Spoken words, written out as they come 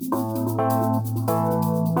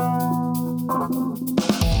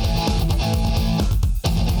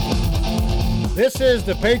This is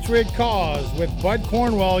the Patriot Cause with Bud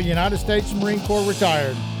Cornwell, United States Marine Corps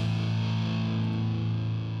retired.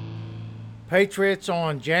 Patriots,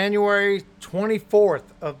 on January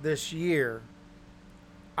 24th of this year,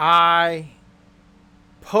 I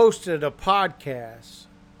posted a podcast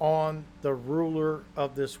on the ruler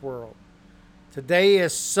of this world. Today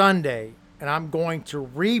is Sunday, and I'm going to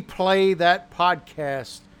replay that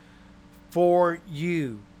podcast for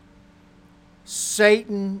you.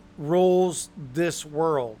 Satan rules this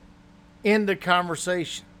world in the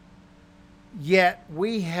conversation. Yet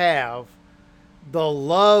we have the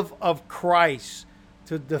love of Christ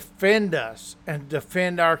to defend us and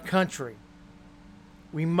defend our country.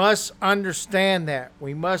 We must understand that.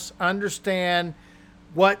 We must understand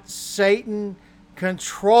what Satan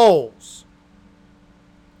controls,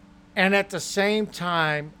 and at the same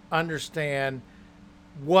time understand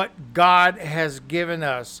what God has given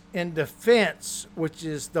us in defense, which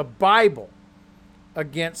is the Bible,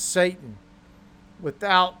 against Satan.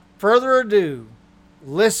 Without further ado,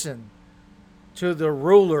 listen to the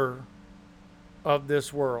ruler of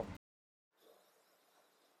this world.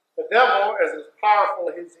 The devil, as powerful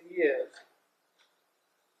as he is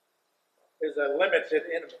a limited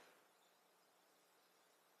enemy.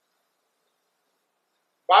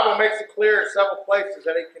 The Bible makes it clear in several places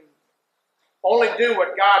that he can only do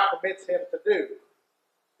what God permits him to do,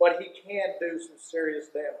 but he can do some serious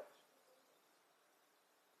damage.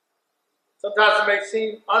 Sometimes it may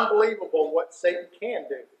seem unbelievable what Satan can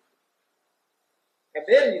do. And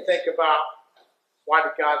then you think about, why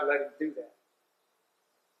did God let him do that?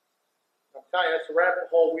 I'm telling you, that's a rabbit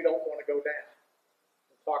hole we don't want to go down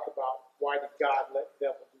and talk about why did God let the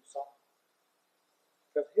devil do something.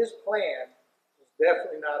 Because his plan is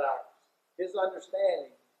definitely not ours. His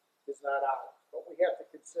understanding is not ours. But we have to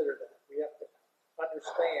consider that. We have to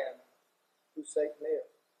understand who Satan is.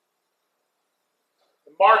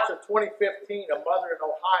 In March of 2015, a mother in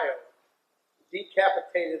Ohio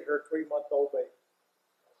decapitated her 3-month-old baby.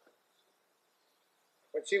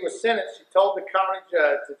 When she was sentenced, she told the county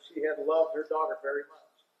judge that she had loved her daughter very much.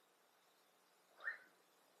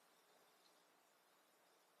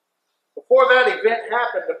 Before that event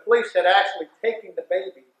happened, the police had actually taken the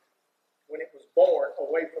baby when it was born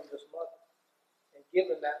away from this mother and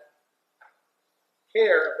given that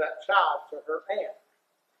care of that child to her aunt.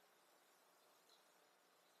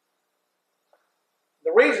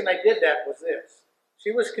 The reason they did that was this.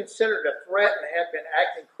 She was considered a threat and had been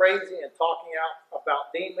acting crazy and talking out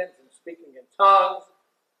about demons and speaking in tongues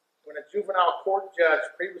when a juvenile court judge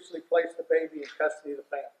previously placed the baby in custody of the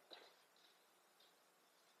family.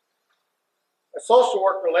 A social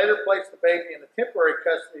worker later placed the baby in the temporary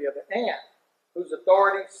custody of the aunt, whose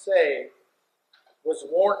authorities say was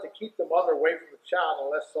warned to keep the mother away from the child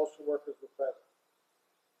unless social workers were present.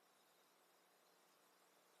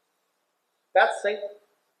 That's Satan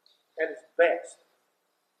at his best.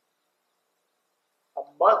 A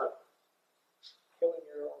mother killing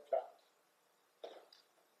your own child.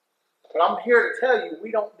 But I'm here to tell you,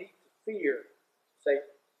 we don't need to fear Satan.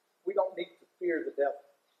 We don't need to fear the devil.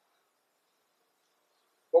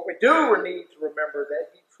 But we do need to remember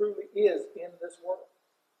that he truly is in this world.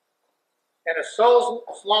 And as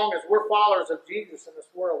long as we're followers of Jesus in this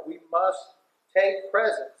world, we must take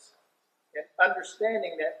presence in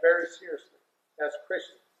understanding that very seriously as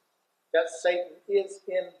Christians, that Satan is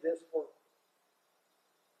in this world.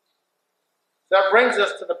 So that brings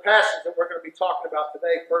us to the passage that we're going to be talking about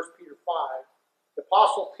today, 1 Peter 5. The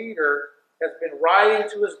Apostle Peter has been writing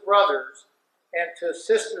to his brothers and to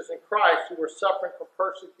sisters in Christ who were suffering from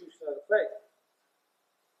persecution of the faith.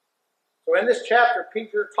 So in this chapter,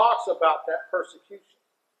 Peter talks about that persecution.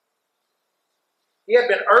 He had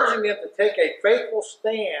been urging them to take a faithful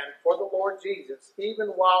stand for the Lord Jesus, even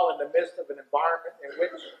while in the midst of an environment in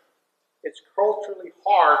which it's culturally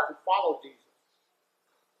hard to follow Jesus.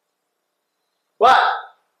 But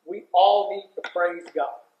we all need to praise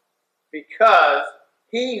God, because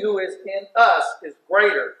he who is in us is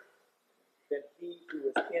greater than he who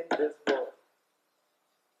is in this world.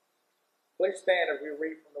 Please stand as we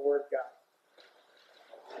read from the Word of God.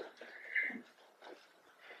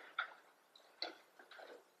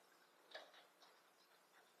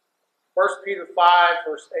 1 Peter 5,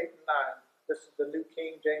 verse 8 and 9. This is the New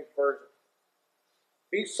King James Version.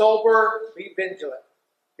 Be sober, be vigilant,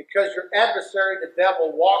 because your adversary, the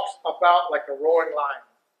devil, walks about like a roaring lion,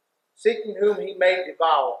 seeking whom he may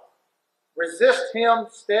devour. Resist him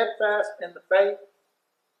steadfast in the faith,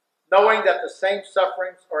 knowing that the same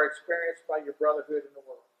sufferings are experienced by your brotherhood in the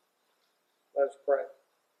world. Let us pray.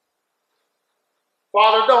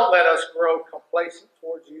 Father, don't let us grow complacent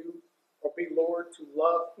towards you or be lured to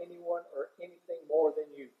love anyone or anything more than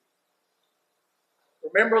you.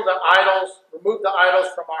 Remove the idols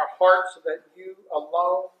from our hearts so that you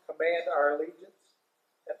alone command our allegiance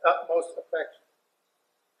and utmost affection.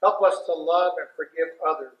 Help us to love and forgive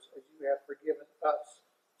others as you have forgiven us,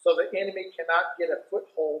 so the enemy cannot get a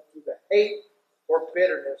foothold through the hate or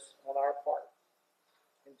bitterness on our part.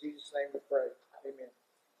 In Jesus' name we pray. Amen.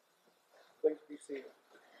 Please be seated.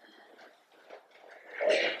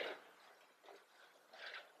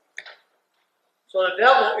 So the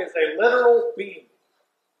devil is a literal being.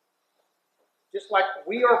 Just like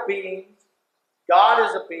we are beings, God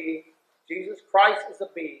is a being, Jesus Christ is a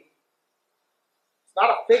being. It's not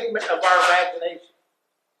a figment of our imagination.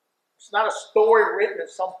 It's not a story written in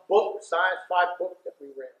some book, science-fi book that we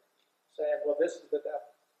read, saying, well, this is the devil.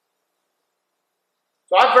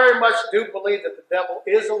 So I very much do believe that the devil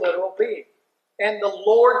is a literal being. And the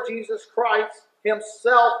Lord Jesus Christ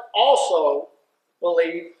himself also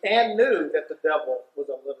believed and knew that the devil was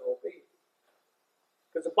a literal being.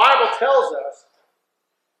 Because the Bible tells us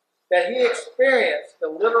that he experienced the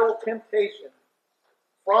literal temptation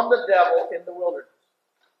from the devil in the wilderness.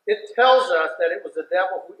 It tells us that it was the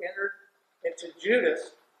devil who entered into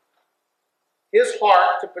Judas, his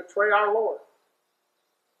heart, to betray our Lord.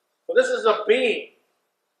 So this is a being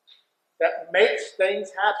that makes things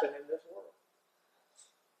happen in this world.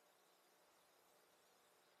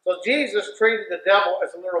 So Jesus treated the devil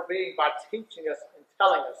as a literal being by teaching us and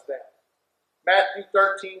telling us that. Matthew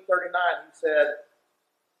 13:39, he said,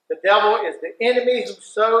 the devil is the enemy who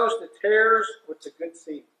sows the tares with the good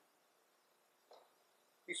seed.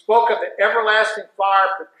 He spoke of the everlasting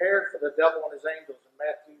fire prepared for the devil and his angels in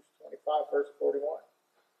Matthew 25, verse 41.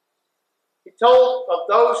 He told of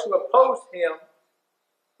those who opposed him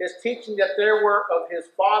his teaching that there were of his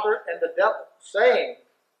father and the devil, saying,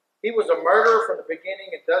 he was a murderer from the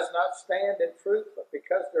beginning and does not stand in truth, but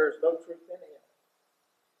because there is no truth in him,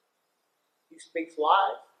 he speaks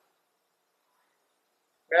lies.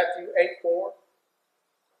 Matthew 8:4.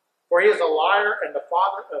 For he is a liar and the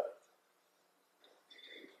father of it.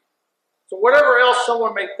 So whatever else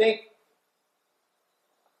someone may think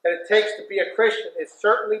that it takes to be a Christian, it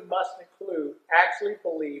certainly must include actually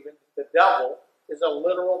believing the devil is a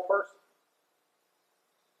literal person.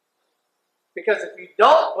 Because if you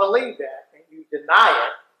don't believe that and you deny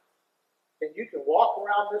it, then you can walk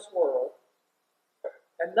around this world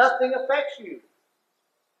and nothing affects you.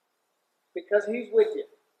 Because he's with you.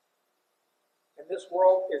 And this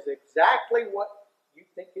world is exactly what you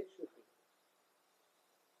think it should be.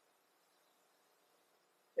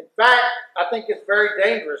 In fact, I think it's very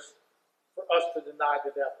dangerous for us to deny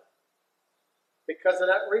the devil. Because of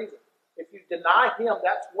that reason. If you deny him,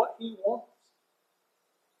 that's what he wants.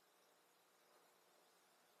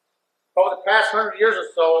 Over the past 100 years or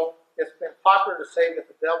so, it's been popular to say that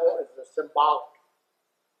the devil is a symbolic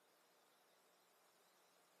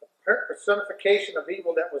personification of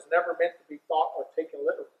evil that was never meant to be thought or taken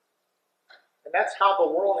literally. And that's how the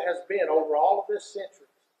world has been over all of this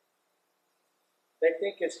centuries. They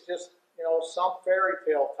think it's just, some fairy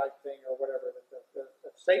tale type thing or whatever,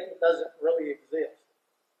 that Satan doesn't really exist.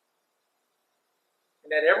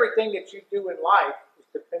 And that everything that you do in life is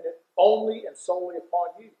dependent only and solely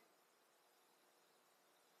upon you.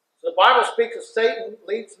 So the Bible speaks of Satan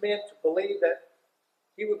leads men to believe that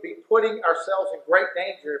he would be putting ourselves in great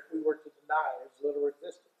danger if we were to deny his literal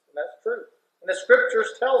existence. And that's true. And the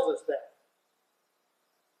scriptures tells us that.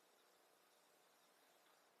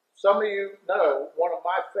 Some of you know one of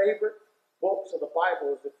my favorite books of the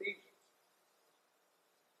Bible is Ephesians.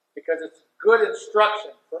 Because it's good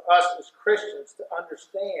instruction for us as Christians to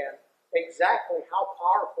understand exactly how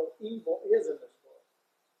powerful evil is in this world.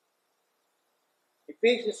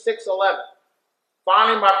 Ephesians 6:11.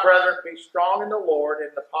 Finally, my brethren, be strong in the Lord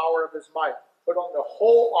and the power of his might. Put on the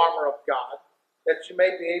whole armor of God, that you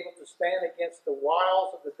may be able to stand against the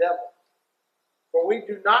wiles of the devil. For we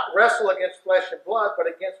do not wrestle against flesh and blood, but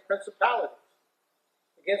against principalities,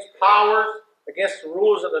 against powers, against the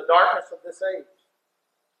rulers of the darkness of this age,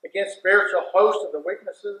 against spiritual hosts of the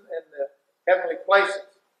wickednesses in the heavenly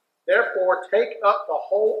places. Therefore, take up the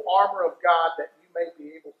whole armor of God, that you may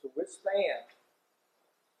be able to withstand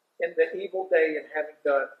in the evil day, and having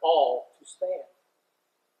done all to stand.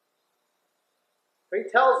 He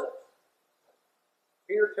tells us,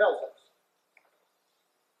 Peter tells us,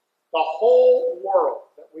 the whole world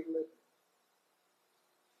that we live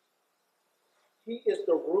in. He is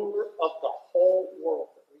the ruler of the whole world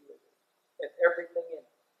that we live in, and everything in it.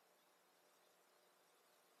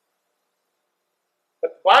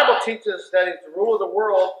 But the Bible teaches that he's the ruler of the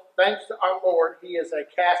world thanks to our Lord, he is a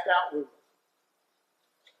cast-out ruler.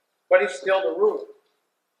 But he's still the ruler.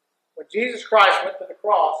 When Jesus Christ went to the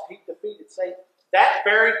cross, he defeated Satan. That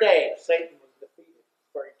very day, Satan was defeated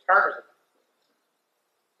for eternity.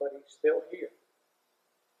 But he's still here.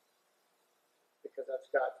 Because that's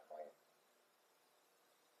God's plan.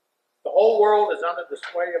 The whole world is under the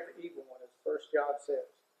sway of the evil one, as 1 John says.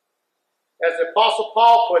 As the Apostle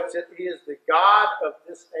Paul puts it, he is the God of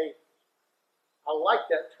this age. I like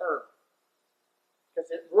that term. Because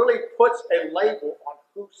it really puts a label on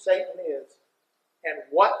who Satan is and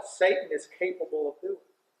what Satan is capable of doing.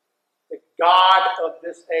 The God of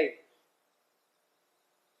this age.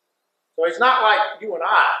 So he's not like you and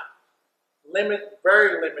I,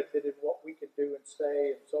 very limited in what we can do and say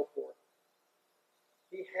and so forth.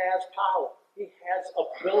 He has power. He has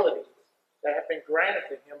abilities that have been granted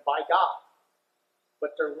to him by God.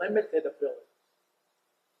 But they're limited abilities.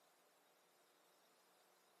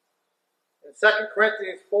 In 2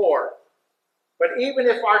 Corinthians 4, but even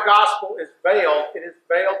if our gospel is veiled, it is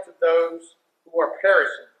veiled to those who are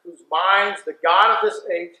perishing, whose minds the God of this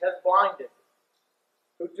age has blinded,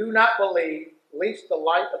 who do not believe, lest the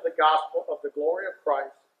light of the gospel of the glory of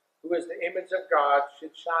Christ, who is the image of God,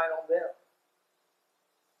 should shine on them.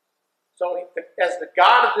 So as the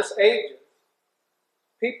God of this age,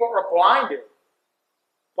 people are blinded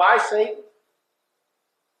by Satan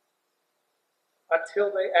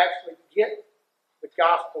until they actually get the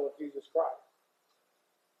gospel of Jesus Christ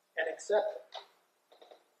and accept it.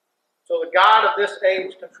 So the God of this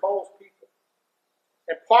age controls people.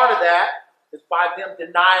 And part of that is by them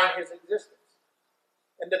denying his existence.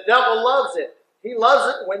 And the devil loves it. He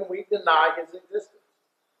loves it when we deny his existence.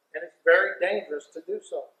 And it's very dangerous to do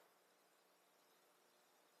so.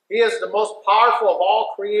 He is the most powerful of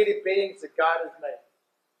all created beings that God has made.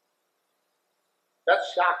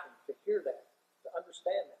 That's shocking to hear that, to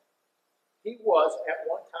understand that. He was at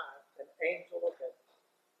one time an angel of heaven.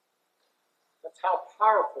 That's how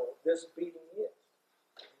powerful this being is.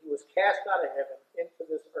 He was cast out of heaven into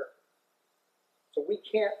this earth. So we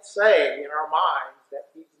can't say in our minds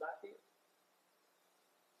that he's not here.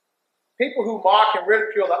 People who mock and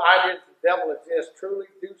ridicule the idea that the devil exists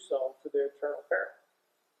truly do so to their eternal peril.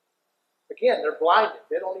 Again, they're blinded.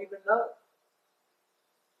 They don't even know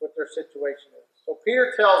what their situation is. So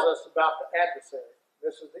Peter tells us about the adversary.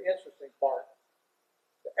 This is the interesting part.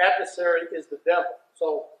 The adversary is the devil.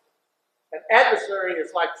 So an adversary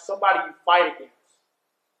is like somebody you fight against.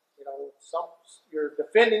 You know, you're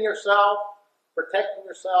defending yourself, protecting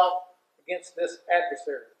yourself against this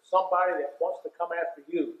adversary. Somebody that wants to come after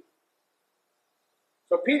you.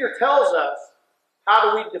 So Peter tells us, how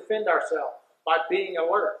do we defend ourselves? By being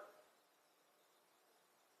alert.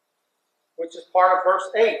 Which is part of verse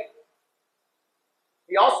 8.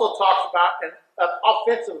 He also talks about an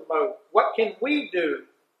offensive mode. What can we do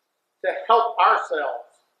to help ourselves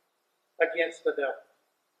against the devil?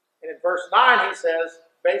 And in verse 9 he says,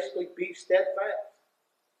 basically, be steadfast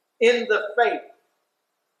in the faith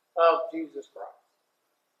of Jesus Christ.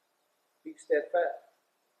 Be steadfast.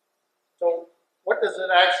 So what does it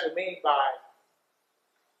actually mean by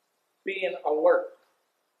being alert?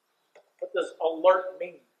 What does alert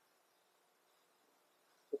mean?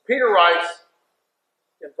 Well, Peter writes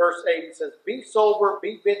in verse 8, he says, be sober,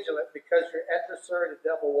 be vigilant, because your adversary, the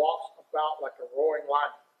devil, walks about like a roaring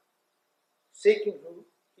lion, seeking whom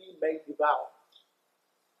he may devour.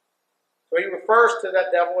 So he refers to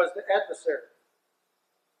that devil as the adversary.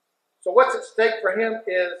 So what's at stake for him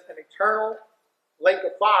is an eternal lake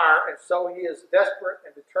of fire, and so he is desperate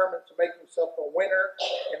and determined to make himself a winner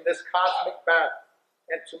in this cosmic battle,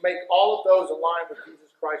 and to make all of those aligned with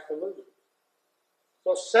Jesus Christ a loser.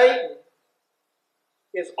 So Satan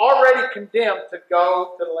is already condemned to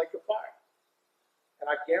go to the lake of fire. And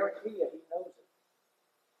I guarantee you he knows it.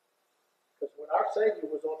 Because when our Savior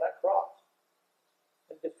was on that cross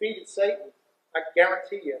and defeated Satan, I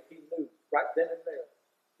guarantee you he knew right then and there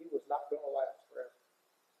he was not going to last forever.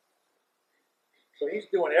 So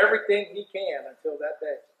he's doing everything he can until that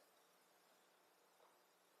day.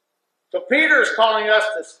 So Peter is calling us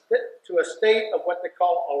to a state of what they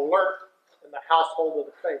call alert in the household of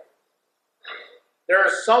the faith. There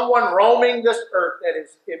is someone roaming this earth that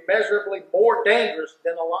is immeasurably more dangerous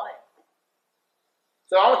than a lion.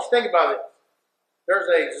 So I want you to think about this. There's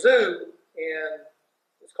a zoo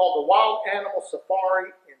it's called the Wild Animal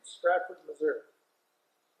Safari in Stratford, Missouri.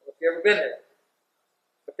 I don't know if you've ever been there.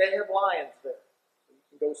 But they have lions there. So you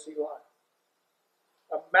can go see lions.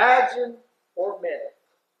 Imagine for a minute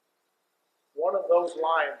one of those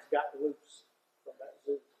lions got loose from that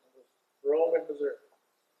zoo and was roaming Missouri.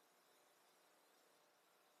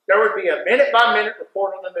 There would be a minute-by-minute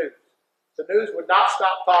report on the news. news would not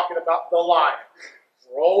stop talking about the lion,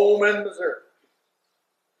 Roman Missouri.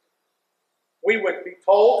 We would be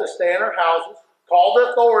told to stay in our houses, call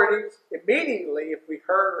the authorities immediately if we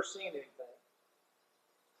heard or seen anything.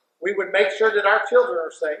 We would make sure that our children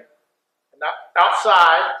are safe and not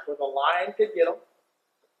outside where the lion could get them.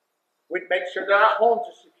 We'd make sure that our homes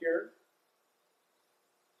are secure.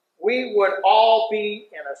 We would all be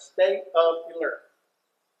in a state of alert.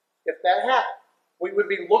 If that happened, we would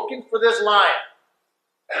be looking for this lion.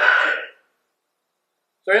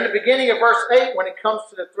 So in the beginning of verse 8, when it comes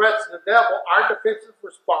to the threats of the devil, our defensive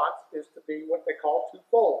response is to be what they call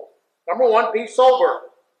twofold. Number one, be sober.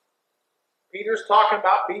 Peter's talking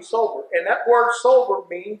about be sober. And that word sober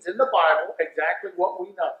means in the Bible exactly what we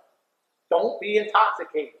know. Don't be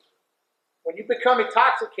intoxicated. When you become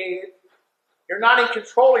intoxicated, you're not in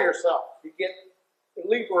control of yourself. You get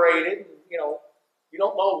liberated, and, you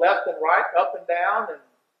don't know left and right, up and down. And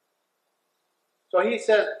so he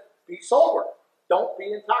says, be sober. Don't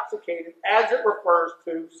be intoxicated, as it refers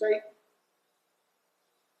to Satan.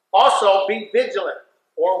 Also, be vigilant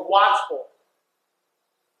or watchful.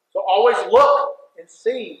 So always look and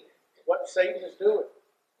see what Satan is doing,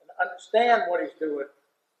 and understand what he's doing,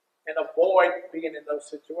 and avoid being in those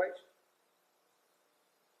situations.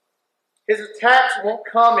 His attacks won't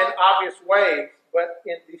come in obvious ways, but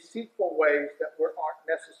in deceitful ways that aren't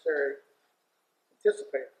necessarily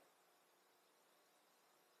anticipated.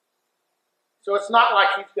 So it's not like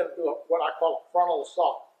he's going to do what I call a frontal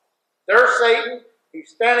assault. There's Satan.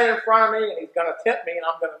 He's standing in front of me, and he's going to tempt me, and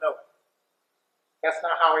I'm going to know it. That's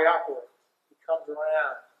not how he operates. He comes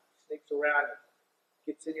around, sneaks around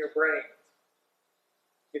you, gets in your brains,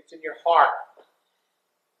 gets in your heart,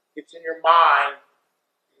 gets in your mind,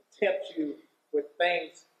 and tempts you with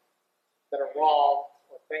things that are wrong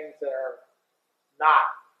or things that are not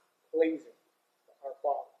pleasing to our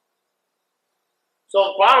Father. So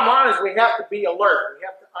the bottom line is we have to be alert. We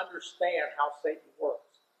have to understand how Satan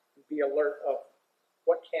works and be alert of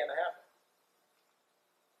what can happen.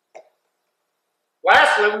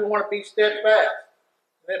 Lastly, we want to be steadfast.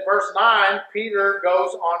 And then verse 9, Peter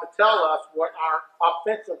goes on to tell us what our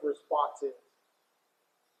offensive response is.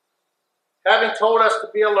 Having told us to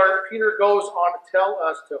be alert, Peter goes on to tell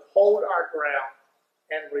us to hold our ground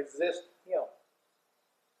and resist him.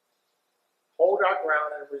 Hold our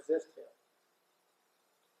ground and resist him.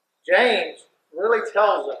 James really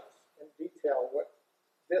tells us in detail what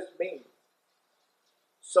this means.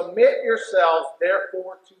 Submit yourselves,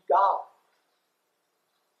 therefore, to God.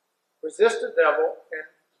 Resist the devil, and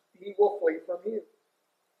he will flee from you.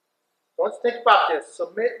 So let's think about this.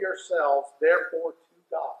 Submit yourselves, therefore, to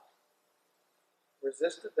God.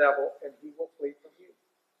 Resist the devil, and he will flee from you.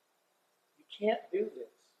 You can't do this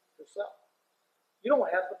yourself. You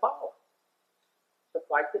don't have the power to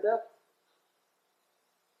fight the devil.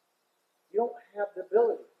 You don't have the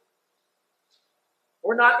ability.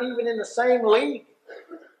 We're not even in the same league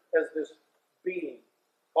as this being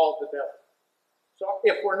called the devil. So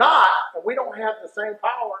if we're not, and we don't have the same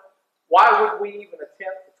power, why would we even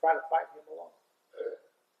attempt to try to fight him alone?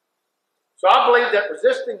 So I believe that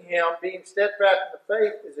resisting him, being steadfast in the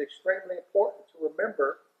faith, is extremely important to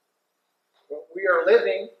remember when we are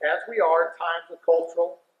living, as we are, in times of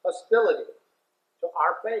cultural hostility to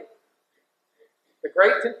our faith. The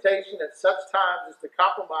great temptation at such times is to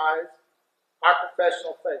compromise our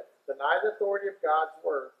professional faith, deny the authority of God's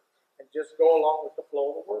word, and just go along with the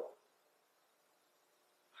flow of the world.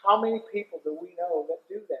 How many people do we know that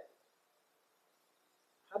do that?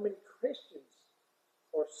 How many Christians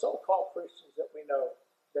or so-called Christians that we know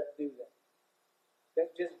that do that?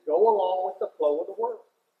 That just go along with the flow of the world.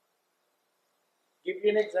 Give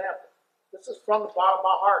you an example. This is from the bottom of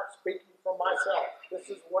my heart, speaking from myself.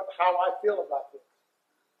 This is how I feel about this.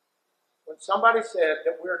 When somebody said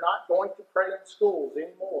that we're not going to pray in schools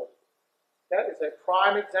anymore, that is a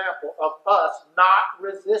prime example of us not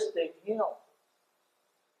resisting him.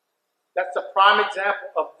 That's a prime example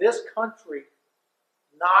of this country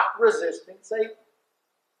not resisting Satan.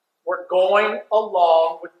 We're going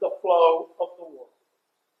along with the flow of the world.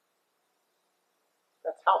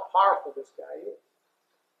 That's how powerful this guy is.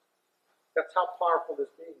 That's how powerful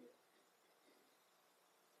this being is.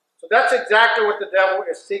 So that's exactly what the devil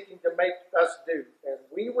is seeking to make us do. And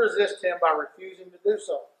we resist him by refusing to do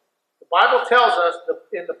so. The Bible tells us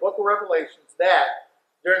in the book of Revelations that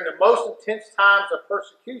during the most intense times of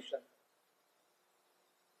persecution,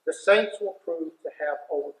 the saints will prove to have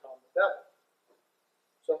overcome the devil.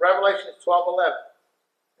 So Revelation 12:11.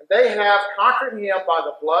 And they have conquered him by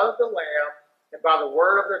the blood of the Lamb and by the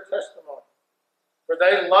word of their testimony. For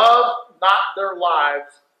they love not their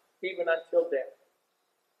lives even until death.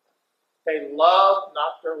 They love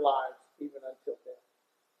not their lives even until death.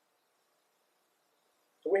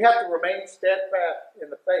 So we have to remain steadfast in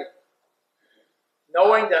the faith,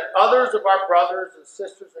 knowing that others of our brothers and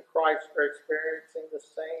sisters in Christ are experiencing the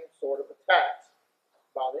same sort of attacks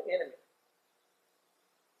by the enemy.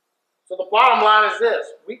 So the bottom line is this: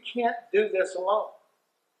 we can't do this alone.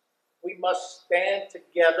 We must stand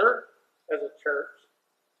together as a church.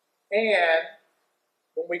 And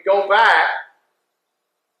when we go back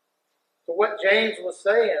to what James was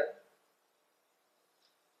saying,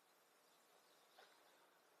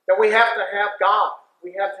 that we have to have God.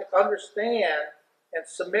 We have to understand and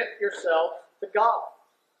submit yourself to God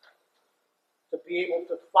to be able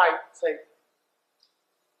to fight Satan.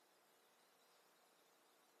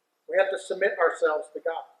 We have to submit ourselves to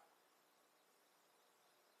God.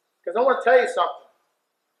 Because I want to tell you something.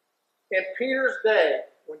 In Peter's day,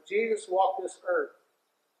 when Jesus walked this earth,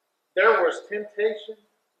 there was temptation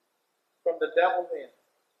from the devil then.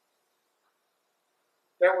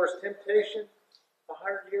 There was temptation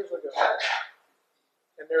 100 years ago.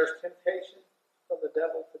 And there is temptation from the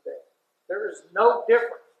devil today. There is no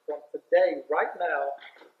difference from today, right now,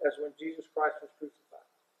 as when Jesus Christ was crucified.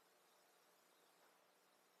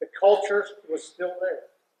 The culture was still there.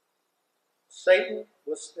 Satan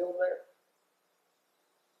was still there.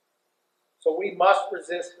 So we must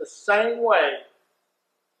resist the same way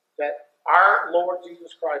that our Lord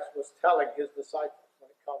Jesus Christ was telling his disciples when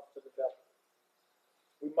it comes to the devil.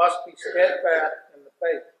 We must be steadfast in the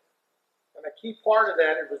faith. And a key part of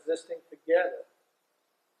that is resisting together.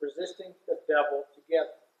 Resisting the devil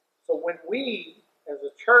together. So when we, as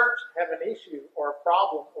a church, have an issue or a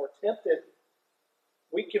problem or tempted,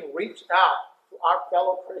 we can reach out to our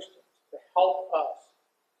fellow Christians to help us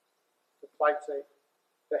to fight Satan,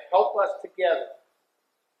 to help us together,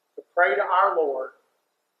 to pray to our Lord,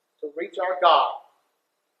 to reach our God,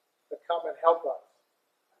 to come and help us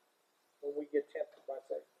when we get tempted by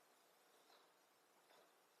Satan.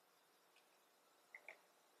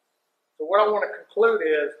 So what I want to conclude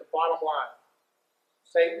is the bottom line.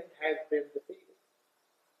 Satan has been defeated,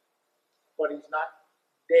 but he's not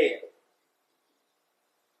dead.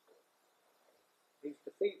 He's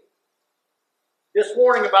defeated. This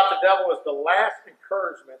warning about the devil is the last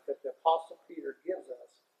encouragement that the Apostle Peter gives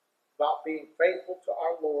us about being faithful to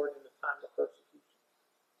our Lord in the time of persecution.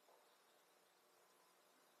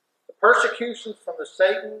 The persecutions from the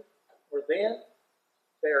Satan were then,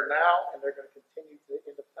 they are now, and they're going to continue to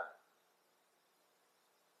the end of time.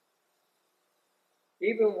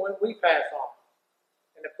 Even when we pass on,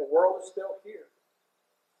 and if the world is still here,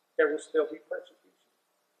 there will still be persecution.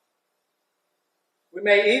 We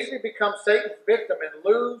may easily become Satan's victim and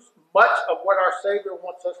lose much of what our Savior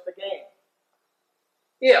wants us to gain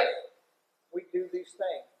if we do these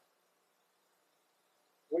things.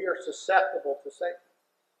 We are susceptible to Satan.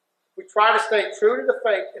 We try to stay true to the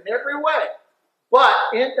faith in every way, but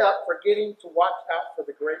end up forgetting to watch out for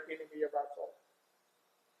the great enemy of our soul.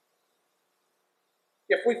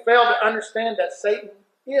 If we fail to understand that Satan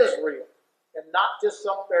is real and not just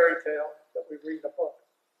some fairy tale that we read in a book,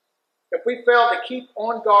 if we fail to keep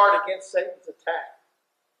on guard against Satan's attack,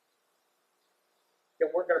 then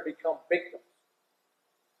we're going to become victims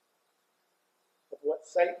of what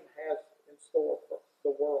Satan has in store for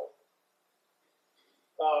the world.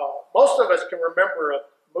 Most of us can remember a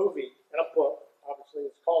movie and a book,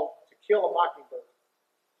 obviously. It's called To Kill a Mockingbird.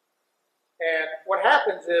 And what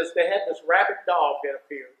happens is they had this rabid dog that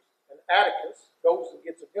appears, and Atticus goes and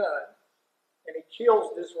gets a gun, and he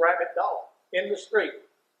kills this rabid dog in the street.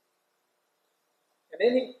 And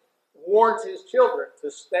then he warns his children to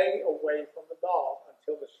stay away from the dog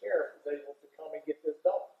until the sheriff is able to come and get this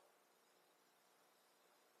dog.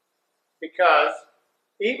 Because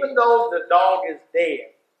even though the dog is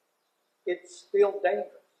dead, it's still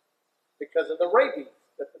dangerous because of the rabies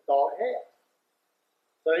that the dog has.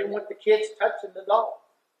 So he didn't want the kids touching the dog.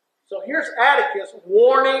 So here's Atticus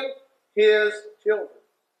warning his children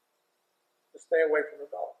to stay away from the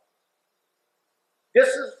dog. This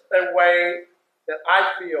is a way that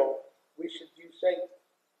I feel we should view Satan.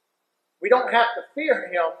 We don't have to fear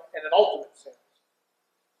him in an ultimate sense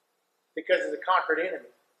because he's a conquered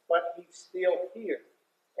enemy, but he's still here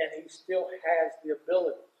and he still has the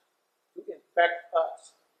ability to infect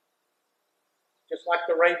us, just like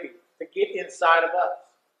the rabies, to get inside of us,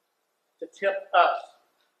 to tempt us.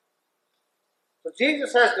 So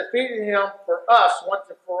Jesus has defeated him for us once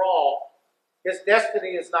and for all. His destiny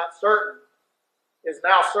is not certain, is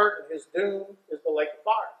now certain. His doom is the lake of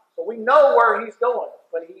fire. So we know where he's going,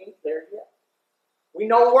 but he ain't there yet. We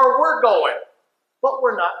know where we're going, but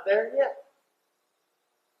we're not there yet.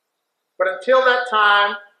 But until that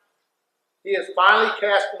time, he is finally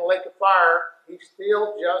cast in the lake of fire, he's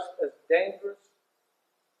still just as dangerous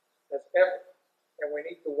as ever. And we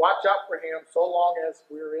need to watch out for him so long as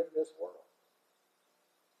we're in this world.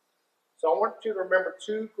 So I want you to remember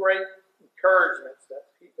two great encouragements that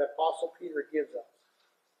Apostle Peter gives us.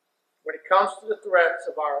 When it comes to the threats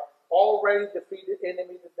of our already defeated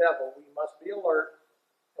enemy, the devil, we must be alert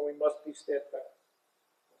and we must be steadfast.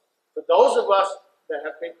 For those of us that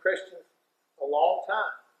have been Christians a long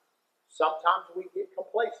time, sometimes we get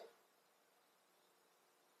complacent.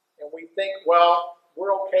 And we think, well,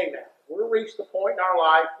 we're okay now. We've reached the point in our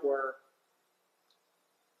life where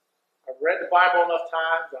I've read the Bible enough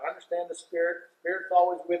times, I understand the Spirit. The Spirit's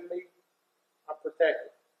always with me. I'm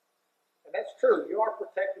protected. And that's true. You are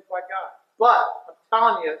protected by God. But I'm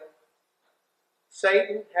telling you,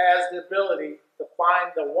 Satan has the ability to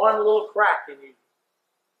find the one little crack in you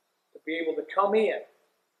to be able to come in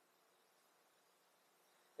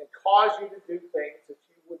and cause you to do things that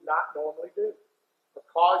you would not normally do, or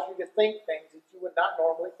cause you to think things that you would not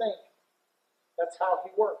normally think. That's how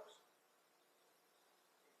he works.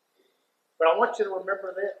 But I want you to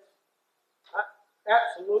remember this. I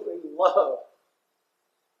absolutely love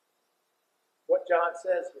what John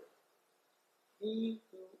says here. He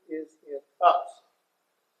who is in us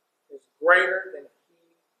is greater than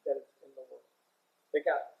he that is in the world. They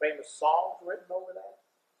got famous songs written over that.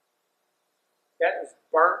 That is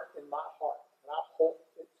burnt in my heart, and I hope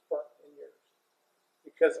it's burnt in yours.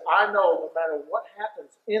 Because I know no matter what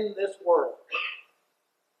happens in this world,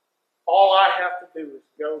 all I have to do is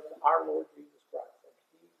go to our Lord Jesus Christ, and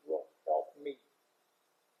he will help me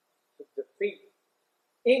to defeat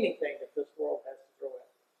anything that this world has to throw at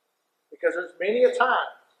me. Because there's many a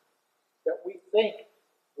time that we think,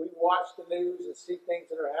 we watch the news and see things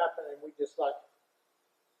that are happening, and we just like,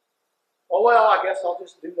 oh well, I guess I'll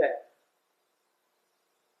just do that.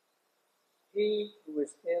 He who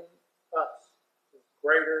is in us is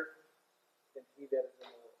greater than he that is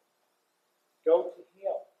in the world. Go to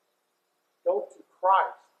him. Go to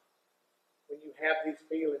Christ when you have these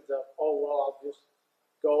feelings of, oh well, I'll just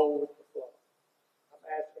go with the flow. I'm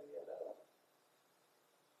asking you that.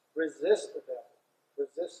 Resist the devil.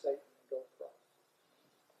 Resist Satan and go to Christ.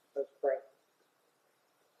 Let's pray.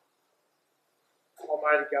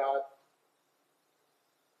 Almighty God,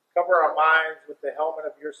 cover our minds with the helmet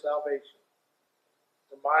of your salvation,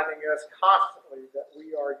 reminding us constantly that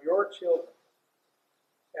we are your children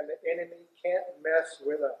and the enemy can't mess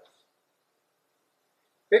with us.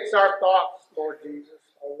 Fix our thoughts, Lord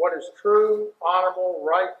Jesus, on what is true, honorable,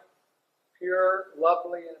 right, pure,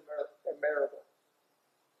 lovely, and memorable.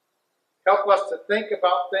 Help us to think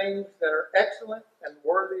about things that are excellent and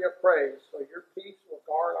worthy of praise, so your peace will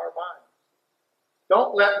guard our minds.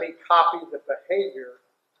 Don't let me copy the behavior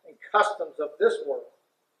and customs of this world,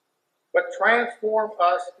 but transform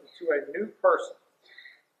us into a new person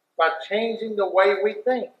by changing the way we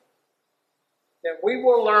think. Then we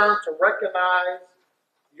will learn to recognize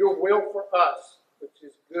your will for us, which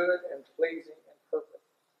is good and pleasing and perfect.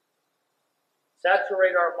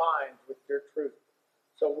 Saturate our minds with your truth,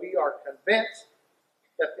 so we are convinced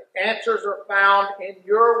that the answers are found in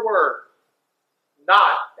your word,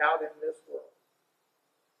 not out in this world.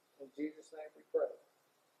 In Jesus' name we pray.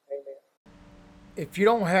 Amen. If you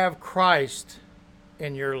don't have Christ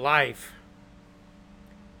in your life,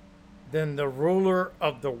 then the ruler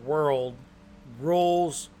of the world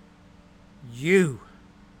rules you.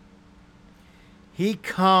 He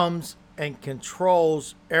comes and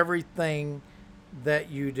controls everything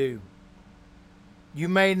that you do. You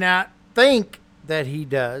may not think that he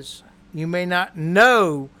does. You may not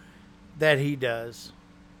know that he does.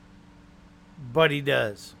 But he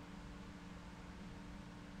does.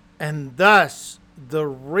 And thus, the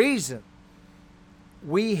reason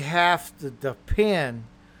we have to depend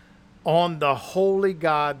on the holy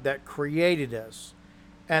God that created us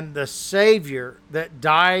and the Savior that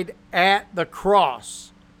died at the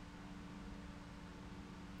cross,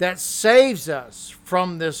 that saves us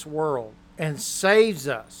from this world and saves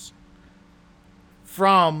us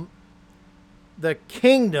from the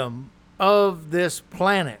kingdom of this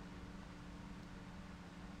planet.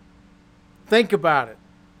 Think about it.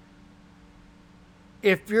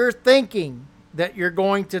 If you're thinking that you're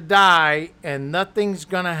going to die and nothing's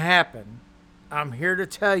going to happen, I'm here to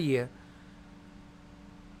tell you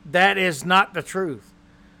that is not the truth.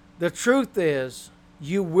 The truth is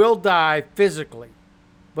you will die physically,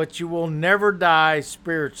 but you will never die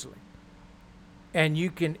spiritually. And you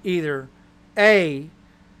can either A,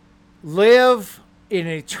 live in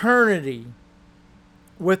eternity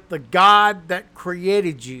with the God that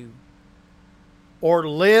created you, or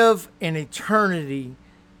live in eternity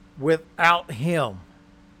without Him.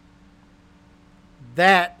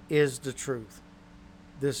 That is the truth.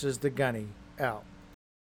 This is the Gunny out.